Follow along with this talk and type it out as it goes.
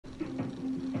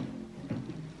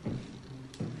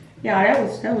Yeah, that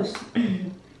was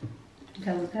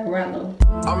that Rallo.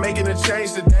 I'm making a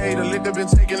change today. The liquor been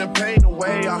taking the pain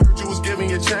away. I heard you was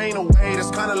giving your chain away. That's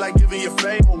kind of like giving your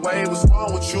fame away. What's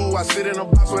wrong with you? I sit in a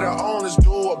box where the owners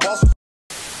do. A boss.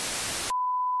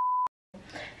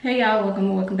 Hey y'all,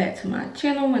 welcome back to my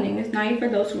channel. My name is Naya for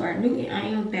those who are new, and I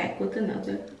am back with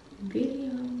another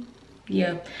video.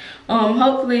 Yeah,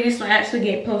 hopefully this will actually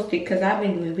get posted because I've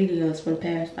been doing videos for the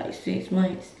past like 6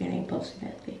 months and ain't posted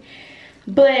nothing.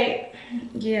 But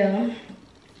yeah,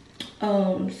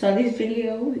 so this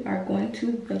video we are going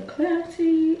to the Florida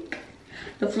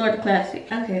Classic.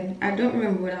 Okay, I don't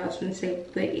remember what I was going to say,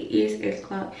 but it is 8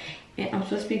 o'clock and I'm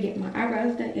supposed to be getting my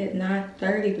eyebrows done at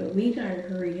 9:30, but we gotta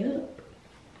hurry up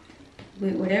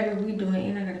with whatever we doing,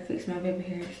 and I gotta fix my baby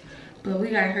hairs. But we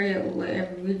gotta hurry up with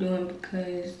whatever we're doing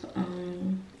because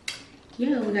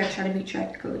yeah, we gotta try to beat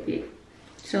traffic a little bit.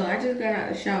 So I just got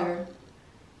out of the shower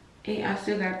and I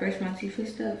still gotta brush my teeth and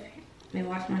stuff and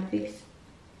wash my face.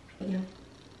 Yeah,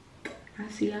 I'll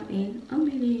see y'all in a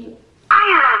minute.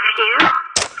 I love you.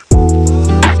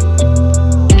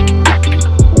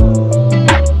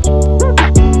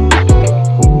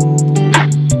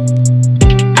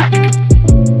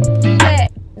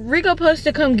 Rico supposed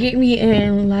to come get me,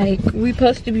 and like we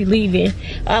supposed to be leaving.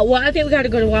 Well, I think we gotta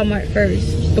go to Walmart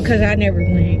first because I never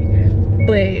went.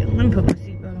 But let me put my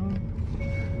seatbelt on.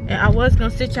 And I was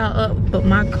gonna sit y'all up, but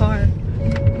my car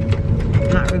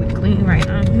not really clean right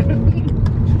now.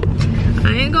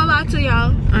 I ain't gonna lie to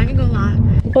y'all. I ain't gonna lie.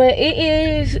 But it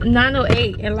is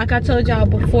 9:08, and like I told y'all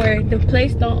before, the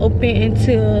place don't open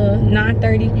until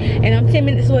 9:30, and I'm 10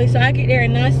 minutes away, so I get there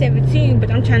at 9:17.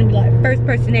 But I'm trying to be like first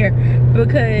person there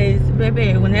because,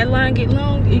 baby, when that line get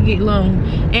long, it get long.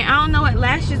 And I don't know what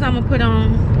lashes I'm gonna put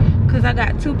on because I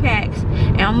got 2 packs,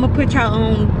 and I'm gonna put y'all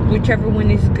on whichever one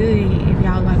is good if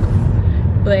y'all like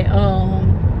them. But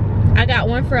I got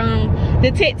one from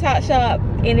the TikTok shop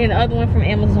and then the other one from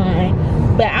Amazon.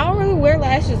 But I don't really wear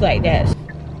lashes like that.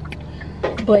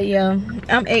 But yeah,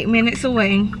 I'm 8 minutes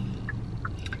away,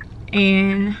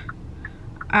 and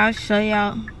I'll show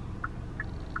y'all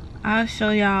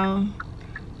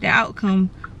the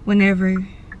outcome whenever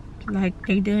like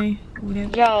they done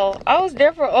whatever. Yo, I was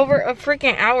there for over a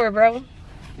freaking hour, bro.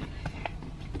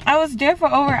 I was there for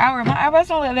over an hour. My eyebrows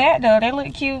don't look that though. They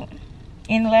look cute,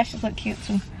 and the lashes look cute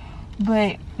too.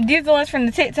 But these are the ones from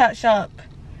the TikTok shop.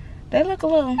 They look a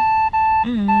little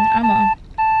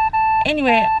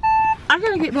anyway, I'm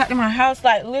gonna get back to my house.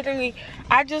 Like literally,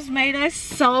 I just made us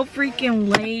so freaking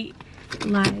late,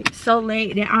 like so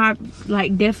late that I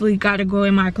like definitely gotta go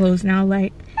in my clothes now.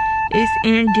 Like it's,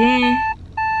 and then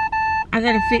I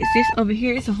gotta fix this over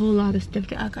here. It's a whole lot of stuff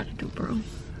that I gotta do, bro.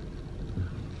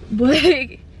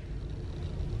 But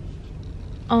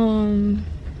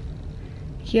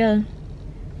yeah,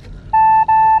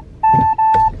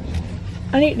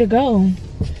 I need to go.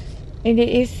 And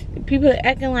it's people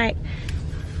acting like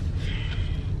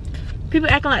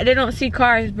they don't see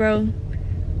cars, bro.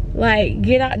 Like,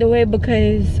 get out the way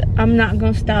because I'm not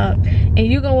gonna stop. And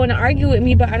you gonna want to argue with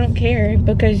me, but I don't care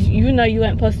because you know you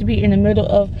ain't supposed to be in the middle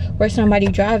of where somebody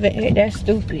driving. That's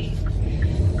stupid.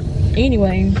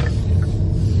 Anyway,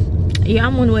 yeah,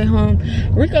 I'm on the way home.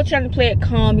 Rico trying to play it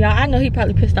calm, y'all. I know he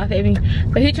probably pissed off at me,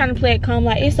 but he trying to play it calm,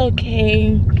 like it's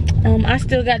okay. I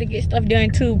still got to get stuff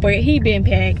done too, but he been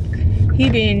packed. He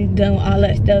been done with all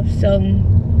that stuff, so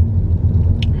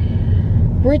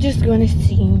we're just gonna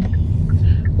see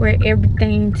where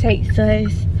everything takes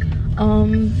us.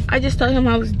 I just told him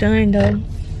I was done though.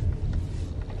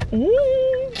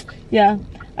 Yeah,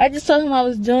 I just told him I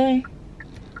was done.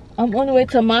 I'm on the way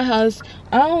to my house.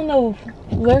 I don't know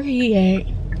where he at,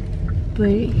 but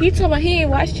he told me he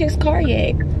ain't washed his car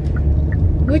yet.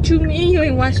 What you mean you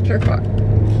ain't washed your car?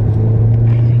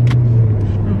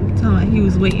 I'm telling him he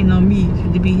was waiting on me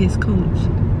to be his coach.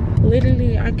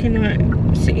 Literally, I cannot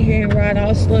sit here and ride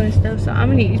all slow and stuff, so I'm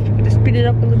gonna need these people to speed it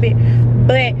up a little bit.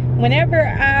 But whenever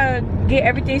I get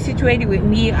everything situated with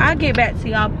me, I'll get back to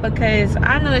y'all because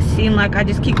I know it seems like I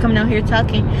just keep coming out here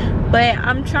talking, but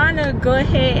I'm trying to go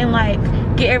ahead and like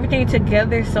get everything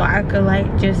together so I could like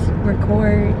just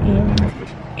record, and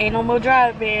ain't no more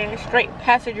driving, straight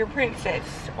passenger princess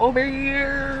over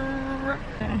here.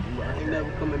 I ain't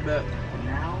never coming back.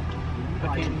 I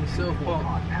can't even self-park.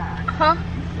 Huh?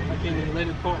 I can't even let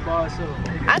it park by itself.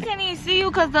 I can't even see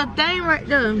you because the thing right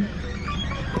there.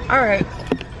 Alright.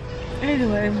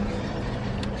 Anyway.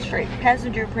 Straight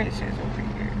passenger princess over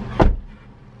here.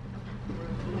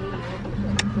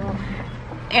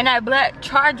 And that black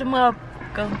charger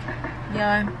motherfucker.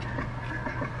 Yeah.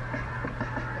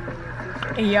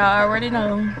 Y'all already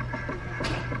know.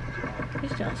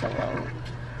 It's doing so low.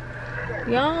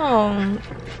 Yo,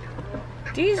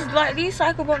 these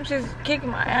cycle bumps is kicking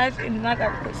my ass, and I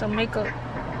gotta put some makeup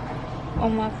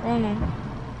on my frontal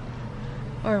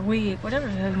or wig, whatever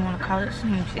the hell you want to call it.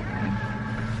 Same shit.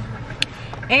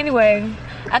 Anyway,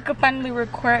 I could finally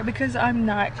record because I'm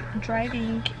not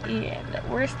driving and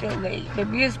we're still late.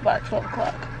 Maybe it's about 12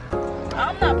 o'clock.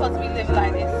 I'm not supposed to be living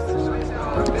like this.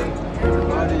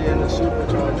 Everybody in the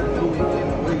supercharger know we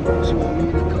getting away. She want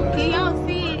me to come. Can y'all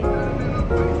see it?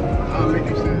 I'll make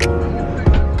you see it.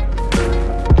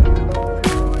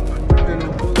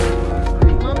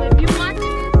 Mama, if you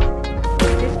watching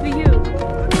this, it's for you.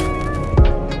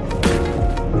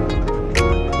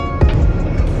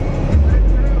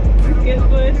 Guess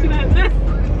what?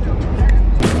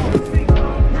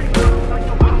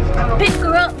 Pick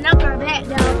her up, knock her back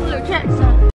down, pull her tracks on.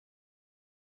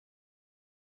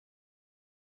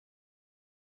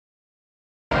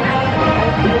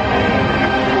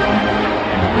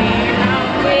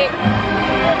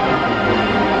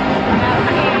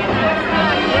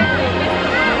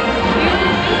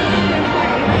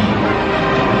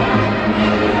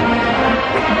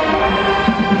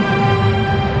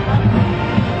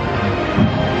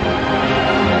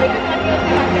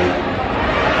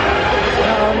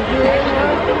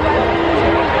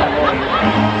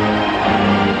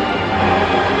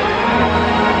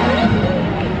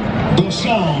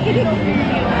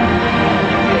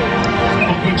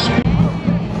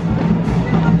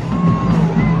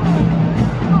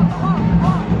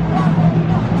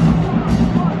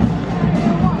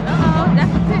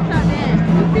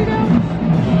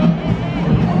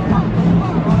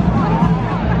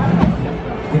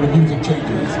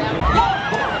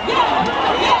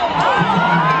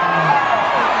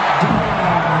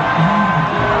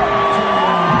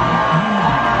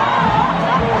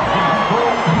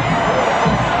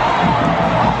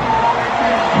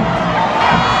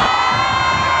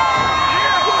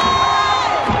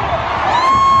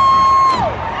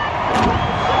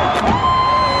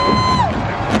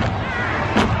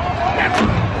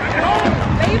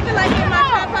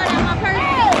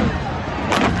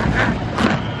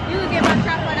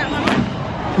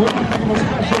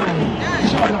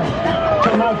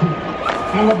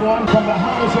 And LeBron from the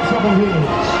highest of Seven Hills,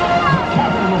 the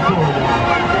capital of Florida.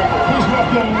 Please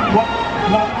welcome what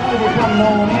not only become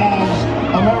known as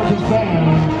America's band,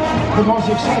 the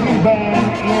most exciting band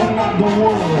in the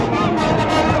world.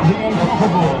 The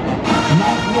incomparable,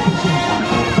 magnificent,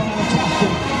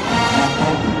 fantastic.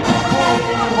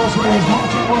 Florida University is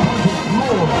marching 100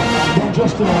 more than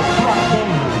just a rock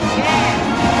band.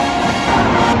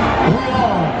 We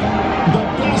are the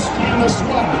best in the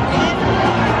swag.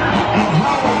 And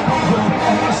how it brings the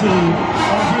fantasy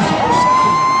of his whole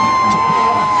sector to the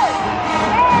us.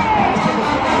 As to the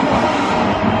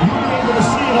you'll be able to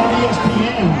see it on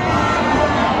ESPN.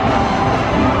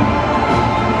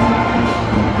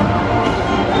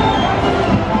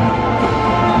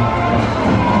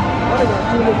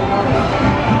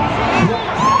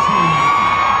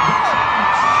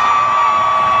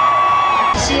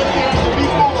 See it there on the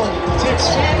before. Text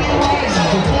Sammy Rising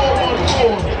to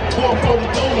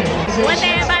 414-440. One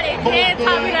day everybody can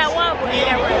talk me that one way.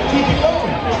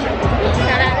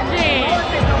 Shout out to Jen.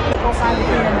 Go find your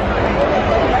fan.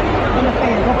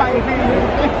 Go find your fan.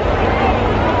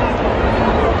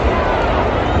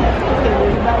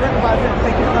 You're not ready about to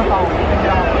take your stuff off. Go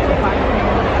find your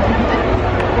fan.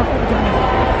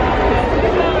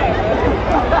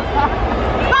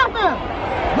 Stop him!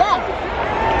 Yes!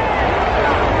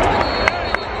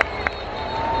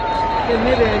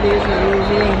 Maybe it is, there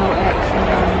ain't no action.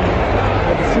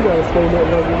 I can see that staying up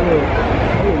like you did.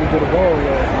 I really did a ball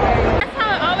last night. That's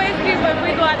how it always be when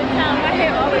we go out of town. My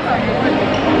hair always like this.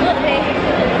 Look, baby.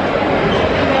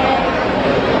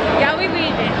 Y'all, we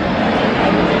leaving.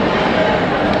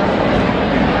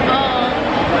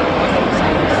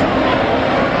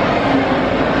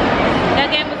 That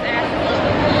game was ass.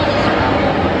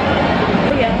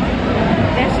 Oh, yeah.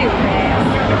 That shit was ass.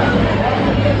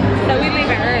 So we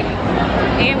leaving early.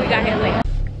 And we got here late.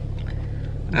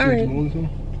 Alright.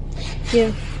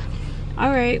 Yeah.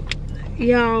 Alright.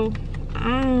 Y'all.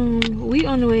 We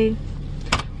on the way.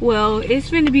 Well, it's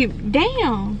finna be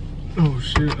damn. Oh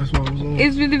shit, that's what I was on.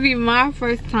 It's finna be my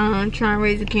first time trying to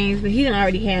raise the canes, but he done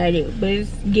already had it. But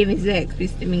it's giving Zach's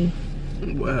piece to me.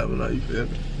 What happened? How you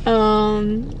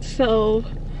feeling? So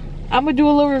I'm gonna do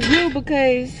a little review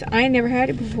because I ain't never had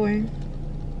it before.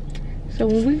 So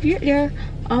when we get there,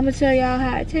 I'm gonna tell y'all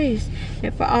how it tastes.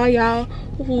 And for all y'all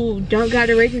who don't got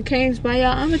the Raising Cane's by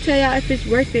y'all, I'm gonna tell y'all if it's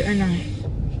worth it or not.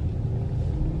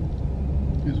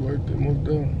 It's worth it, most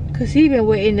definitely. Cause he been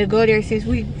waiting to go there since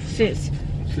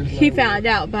He found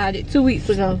out about it 2 weeks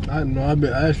ago. I know. I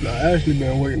actually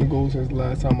been waiting to go since the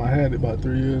last time I had it about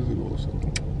 3 years ago. So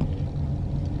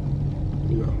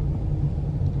yeah.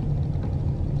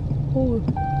 Ooh,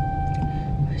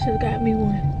 I should have got me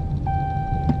one.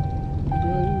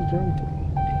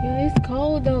 Yeah, it's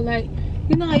cold though. Like,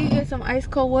 you know how you get some ice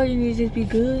cold water and it just be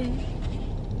good.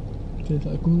 Tastes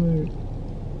like Kool-Aid.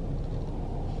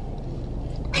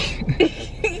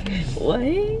 What?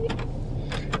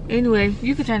 Anyway,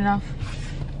 you can turn it off.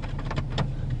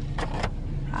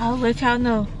 I'll let y'all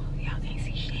know. Y'all can't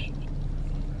see shit.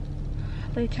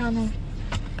 I'll let y'all know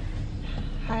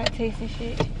how it tastes and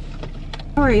shit.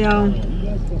 Alright, y'all.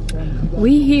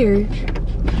 We here,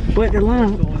 but the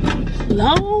line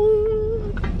long.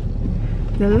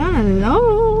 The line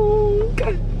long.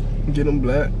 Get them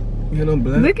black. Get them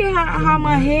black. Look at how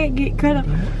my head get cut up.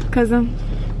 Cause I'm.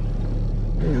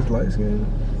 It's light skin.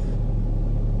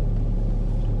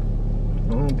 I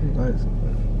don't be light skin.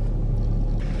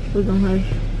 We're gonna hurry.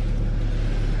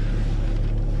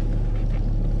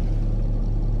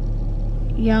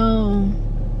 Yo.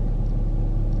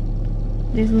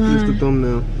 This line. Just the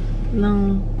thumbnail.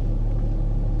 Long.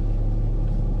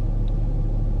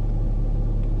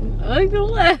 I ain't gonna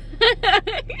lie.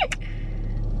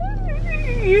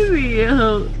 You see it,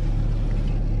 hoe.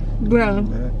 Bro.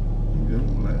 Black. Get them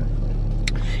black.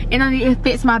 And only it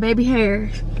fits my baby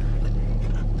hairs.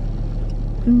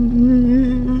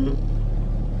 I'm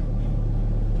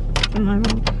not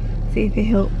gonna see if it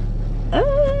helps.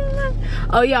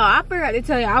 Oh, y'all, I forgot to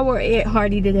tell you, I wore Ed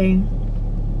Hardy today.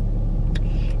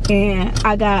 And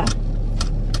I got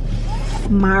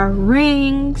my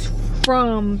rings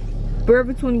from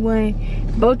Forever 21.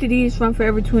 Both of these from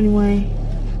Forever 21.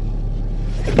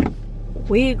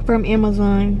 Wig from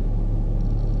Amazon.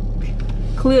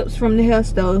 Clips from the hair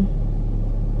store.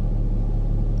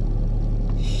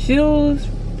 Shoes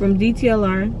from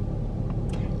DTLR.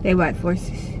 They white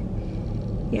forces.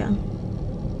 Yeah.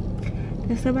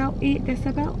 That's about it. That's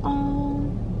about all.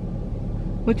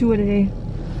 What you wear today?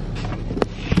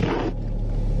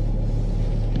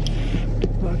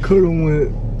 I could have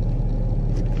went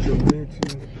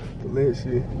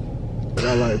Valencia, but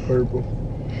I like purple.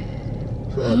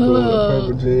 So I put on the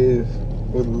purple jeans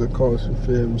with the Lacoste, you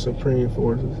feel me? Supreme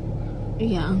Forces.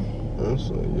 Yeah.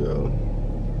 So yeah.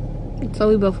 So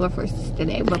we both wore forces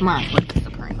today, but mine was the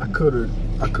Supreme. I could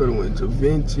have went to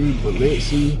Vinci,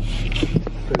 Valencia.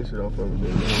 Finish it off over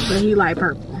there. But he like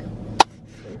purple.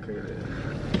 Okay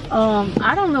then.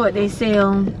 I don't know what they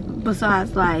sell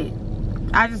besides like,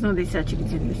 I just know they sell chicken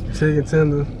tenders. Chicken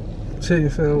tender, chicken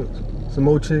sandwich, some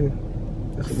more chicken.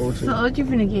 That's some more chicken. So what you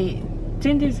finna get?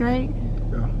 Tenders, right?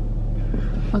 Yeah.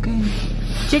 Okay.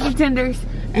 Chicken tenders.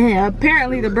 And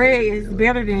apparently the bread is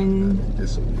better than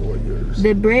Just some yours.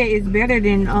 the bread is better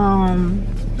than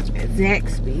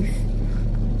Zaxby's.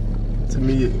 To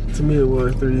me it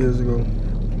was 3 years ago.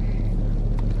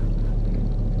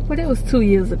 But it was 2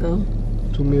 years ago.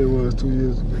 To me it was 2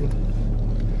 years ago.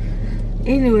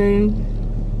 Anyway,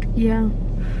 yeah.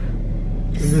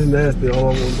 If it's nasty,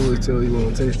 all I'm gonna do is tell you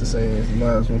won't taste the same as the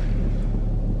last one.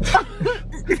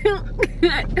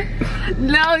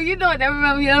 No, you know what that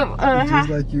remember me of? Just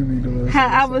like you be doing. How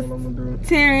I was all I'm gonna do.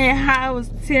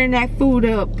 tearing that food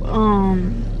up.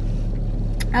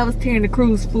 I was tearing the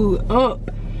cruise food up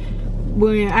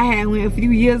when I had went a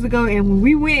few years ago, and when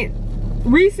we went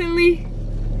recently,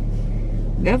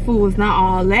 that food was not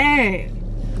all that. It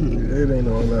ain't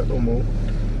all that no more.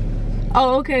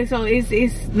 Oh, okay, so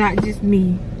it's not just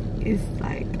me. It's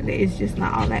like it's just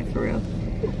not all that for real.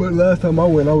 But last time I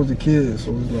went, I was a kid,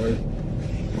 so it's like,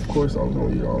 of course I was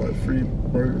gonna eat all that free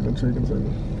burgers and chicken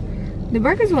tenders. The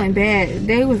burgers weren't bad.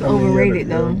 They was overrated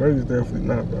though. The burgers definitely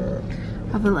not bad.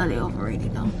 I feel like they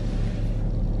overrated though.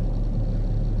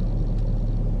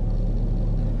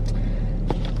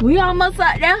 We almost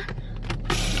out there.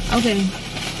 Okay,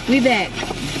 we back.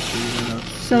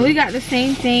 So we got the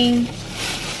same thing.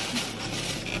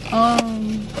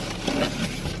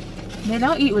 They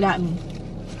don't eat without me.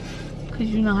 Cause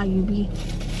you know how you be.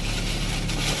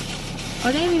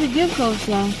 Oh, they ain't even give codes,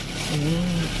 y'all.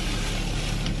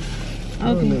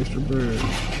 Okay. An extra bread.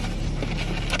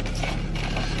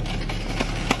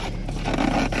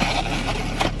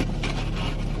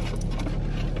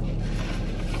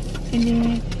 And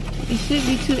then it should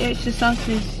be 2 extra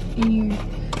sauces in here.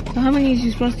 So how many is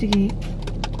you supposed to get?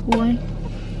 1?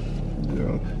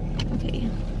 Yeah. Okay.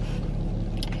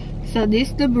 So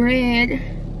this the bread.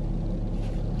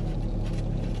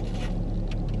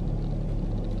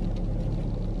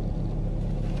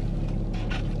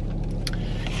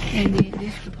 And then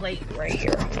this the plate right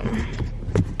here.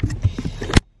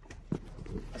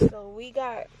 So he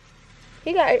got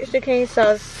extra cane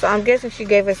sauce, so I'm guessing she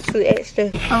gave us 2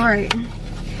 extra. Alright,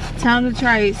 time to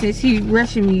try it since he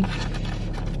rushing me.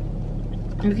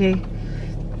 Okay,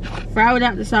 fry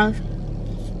without the sauce.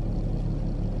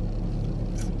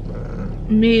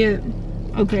 Mid.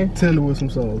 Okay. Tender with some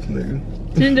sauce, nigga.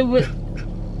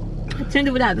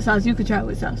 Tender without the sauce. You could try it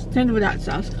with sauce. Tender without the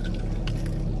sauce.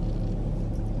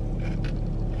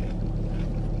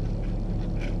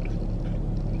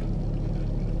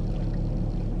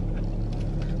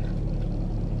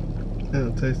 It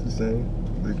don't taste the same.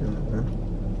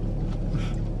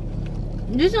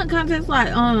 This one kind of tastes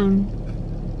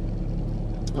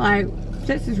like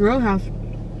Texas Roadhouse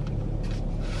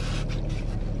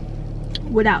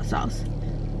without sauce.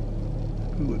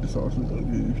 With the sauce is gonna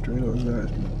give you straight up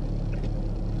Zaxby's.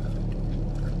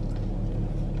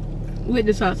 With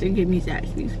the sauce, it give me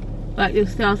Zaxby's. Like the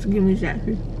sauce give me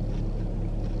Zaxby's.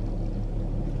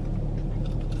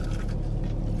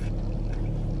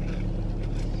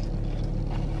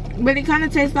 But it kind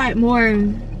of tastes like more, I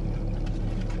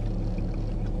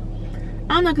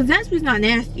don't know, because Zaxby's not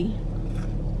nasty.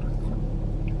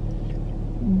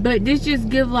 But this just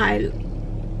give like,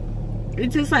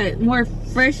 it tastes like more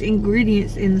fresh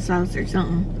ingredients in the sauce or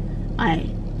something. Like,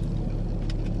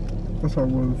 that's how it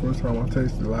was the first time I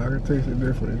tasted it. Like, I could taste the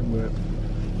difference, but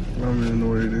I don't really know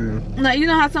what it is. Like, you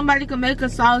know how somebody can make a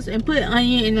sauce and put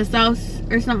onion in the sauce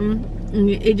or something, and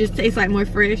it just tastes like more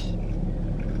fresh?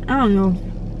 I don't know.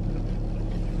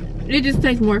 It just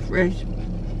tastes more fresh.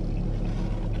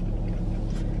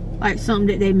 Like something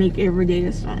that they make every day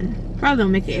or something. Probably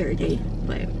don't make it every day,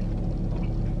 but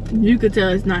you could tell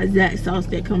it's not Zax sauce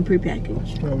that come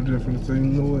prepackaged. That was different. So you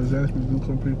know what, Zaxby's do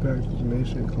come prepackaged and they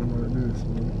shit come like this.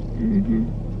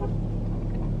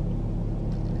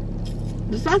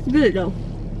 The sauce is good though.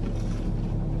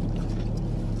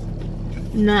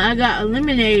 Now I got a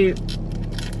lemonade,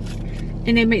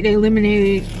 and they make their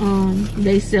lemonade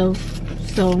they sell.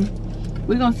 So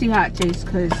we're gonna see how it tastes,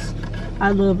 cause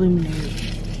I love lemonade.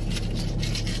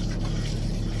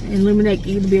 And lemonade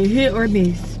can either be a hit or a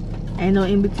miss. Ain't no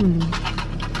in between.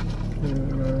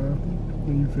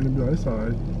 And you finna be like, it's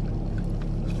alright.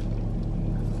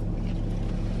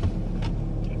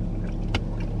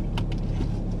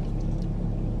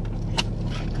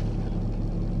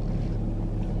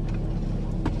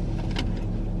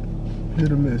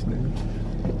 Hit or miss, nigga.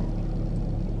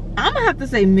 I'm gonna have to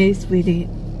say miss with it.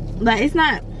 Like, it's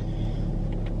not,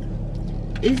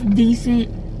 it's decent,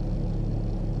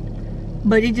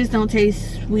 but it just don't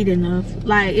taste sweet enough.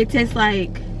 Like, it tastes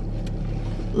like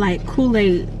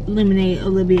Kool-Aid lemonade a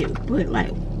little bit, but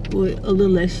like with a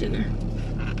little less sugar.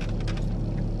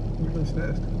 What's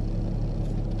that?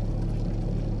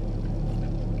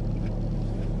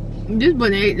 This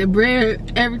but ate the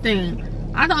bread, everything.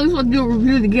 I thought we were supposed to do a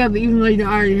review together, even though you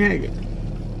already had it.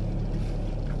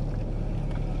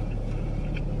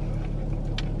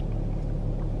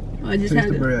 I just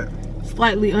had a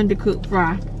slightly undercooked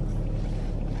fry.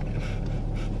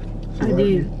 I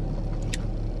did.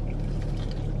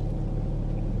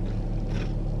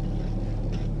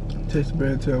 Taste the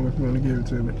bread, tell me if you want to give it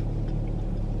to me.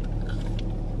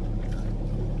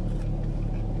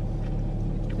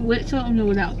 With something or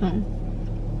without something?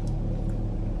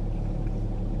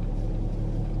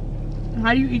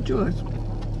 How do you eat yours?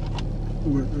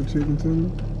 With the chicken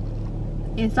tender?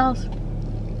 In sauce?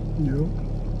 Yeah.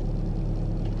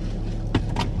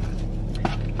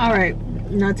 Alright,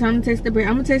 now time to taste the bread.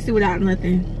 I'm gonna taste it without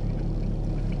nothing.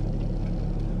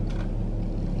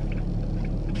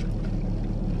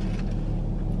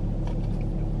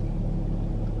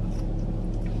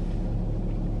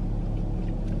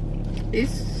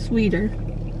 It's sweeter.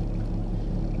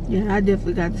 Yeah, I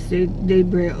definitely got to say day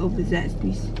bread over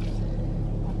Zaxby's.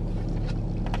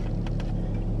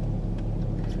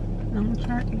 I'm gonna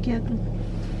try it together.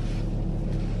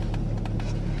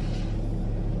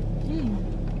 Yeah.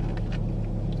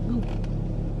 Ooh.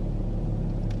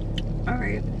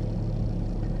 Alright.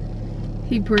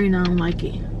 He praying I don't like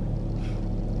it.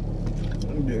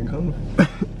 I'm getting kind of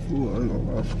full, I ain't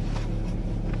gonna lie.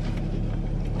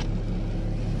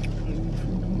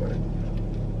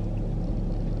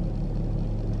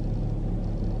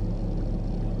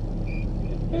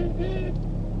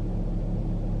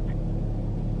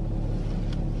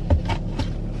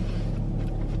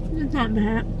 It's not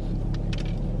bad.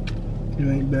 It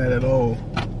ain't bad at all.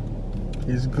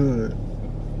 It's good.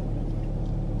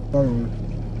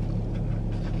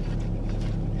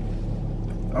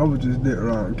 I was just dead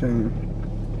around and came.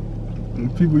 When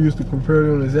people used to compare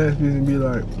them to Zaxby's and be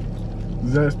like,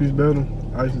 Zaxby's better,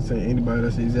 I used to say anybody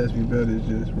that says Zaxby's better is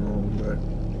just wrong. But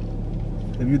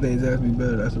If you think Zaxby's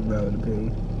better, that's a valid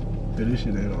opinion. But this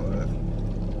shit ain't all that.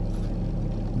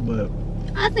 But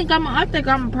I think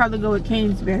I'm probably go with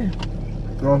Cane's better.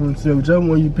 often say whichever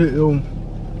one you pick, though,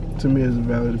 to me is a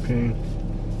valid opinion.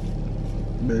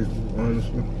 But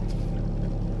honestly,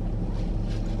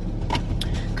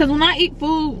 Cause when I eat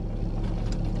food,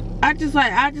 I just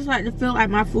like to feel like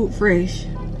my food fresh.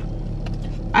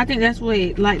 I think that's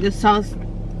what like the sauce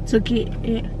took it,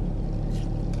 yeah.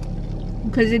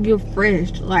 Cause it get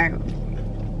fresh, like.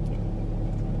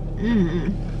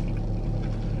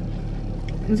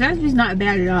 Zaxby's not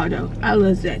bad at all though. I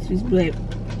love Zaxby's, but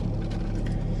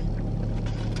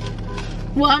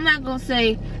well, I'm not gonna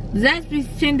say Zaxby's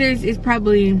tenders is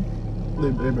probably they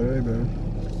better.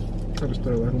 Try to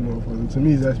start like a motherfucker. To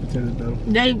me, Zaxby's tenders though.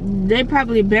 they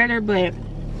probably better, but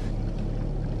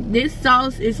this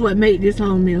sauce is what made this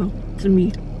whole meal to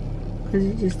me, because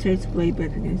it just tastes way better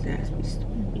than Zaxby's.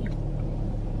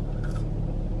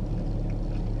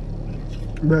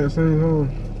 But at the same time,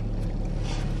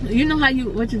 You know how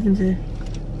what you can say?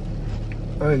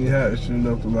 I ain't even had this shit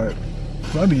enough to like.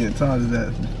 I be getting tired of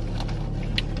Zaxby's.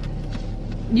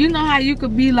 You know how you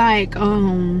could be like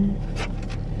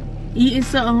eating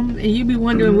something and you be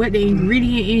wondering what the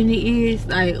ingredient in it is,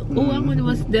 like, oh, I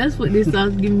wonder that's what this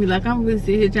sauce giving me. Like, I'm really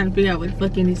sitting here trying to figure out what the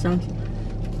fuck in this sauce.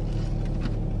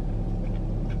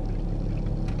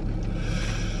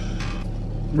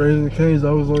 Raising Cane's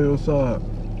always on your side.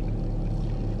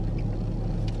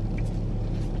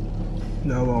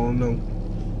 Now I don't know.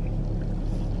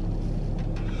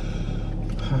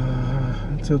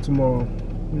 Until tomorrow,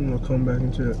 I'm gonna come back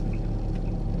and check.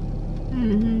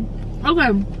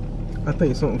 Okay. I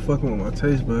think something fucking with my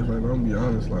taste buds. Like, I'm gonna be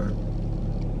honest. Like,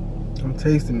 I'm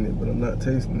tasting it, but I'm not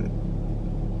tasting it.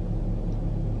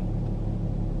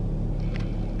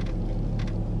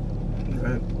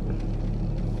 Right?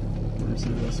 Let me see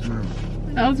what I smell.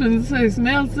 I was gonna say,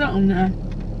 smell something now.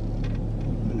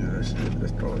 Yeah, that shit.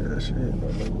 That's strong. That shit ain't no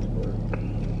levels, but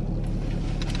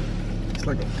it's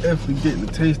like I'm definitely getting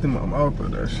the taste in my mouth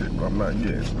of that shit, but I'm not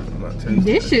getting it. I'm not tasting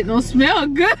This shit don't smell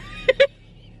good.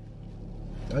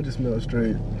 I just smell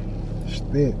straight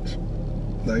stench.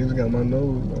 Like, it just got my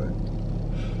nose, like,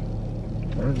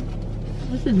 burning.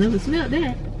 I should never smelled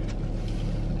that.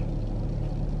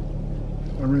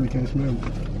 I really can't smell it.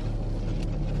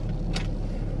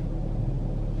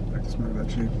 I can smell that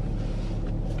chicken.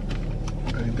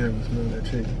 I can definitely smell that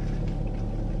chicken.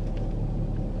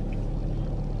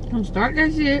 Don't start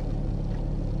that shit.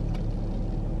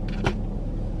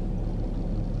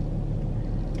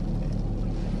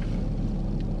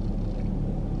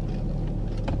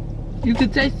 You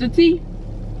could taste the tea.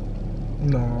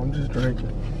 No, I'm just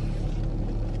drinking.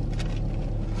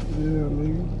 Yeah,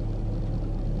 nigga.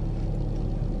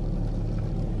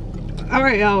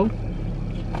 Alright, y'all.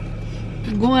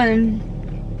 Going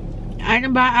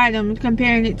item by item,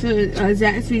 comparing it to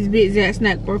Zaxby's Big Zax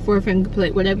Snack or 4-finger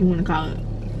plate, whatever you want to call it.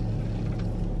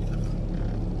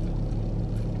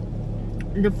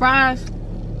 The fries,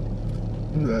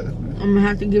 Zaxby's. I'm gonna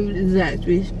have to give it to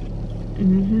Zaxby's.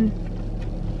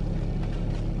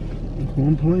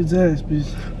 1 point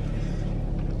Zaxby's.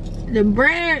 The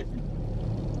bread,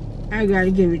 I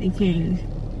gotta give it to Cane's.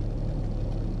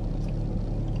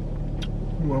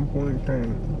 1 point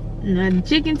Cane's. Now the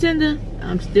chicken tender,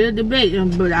 I'm still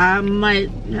debating, but I might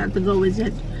have to go with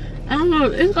that. I don't know.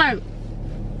 It's like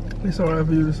It's alright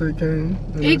for you to say Cane's.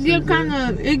 it give kind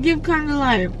of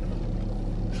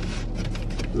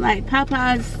like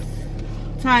Popeyes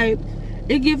type.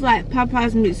 It give like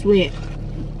Popeyes mixed with.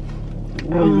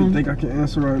 I don't even think I can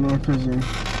answer right now because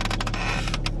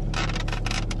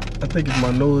I think if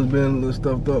my nose been a little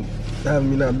stuffed up,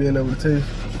 having me not being able to taste.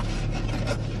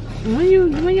 When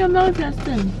your nose got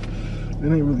stuff. It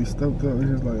ain't really stuffed up.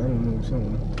 It's just like, I don't know,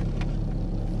 something.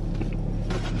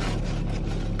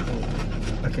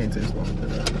 I can't taste all of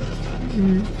that.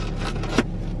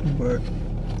 But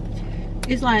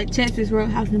It's like Texas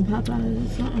Roadhouse and Popeyes or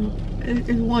something.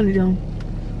 It's one of them.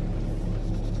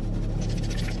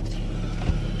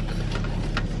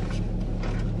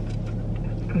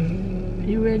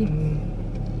 You ready? I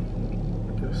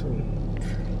guess so.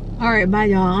 Alright, bye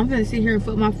y'all. I'm gonna sit here and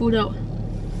put my food out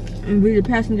and be the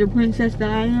passenger princess that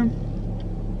I am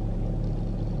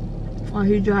while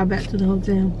he drive back to the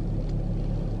hotel.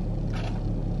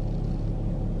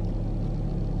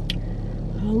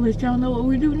 I'll let y'all know what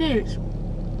we do next.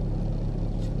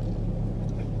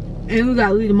 And we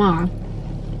gotta leave tomorrow.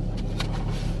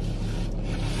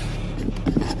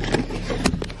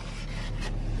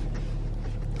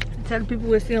 Tell the people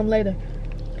we'll see them later.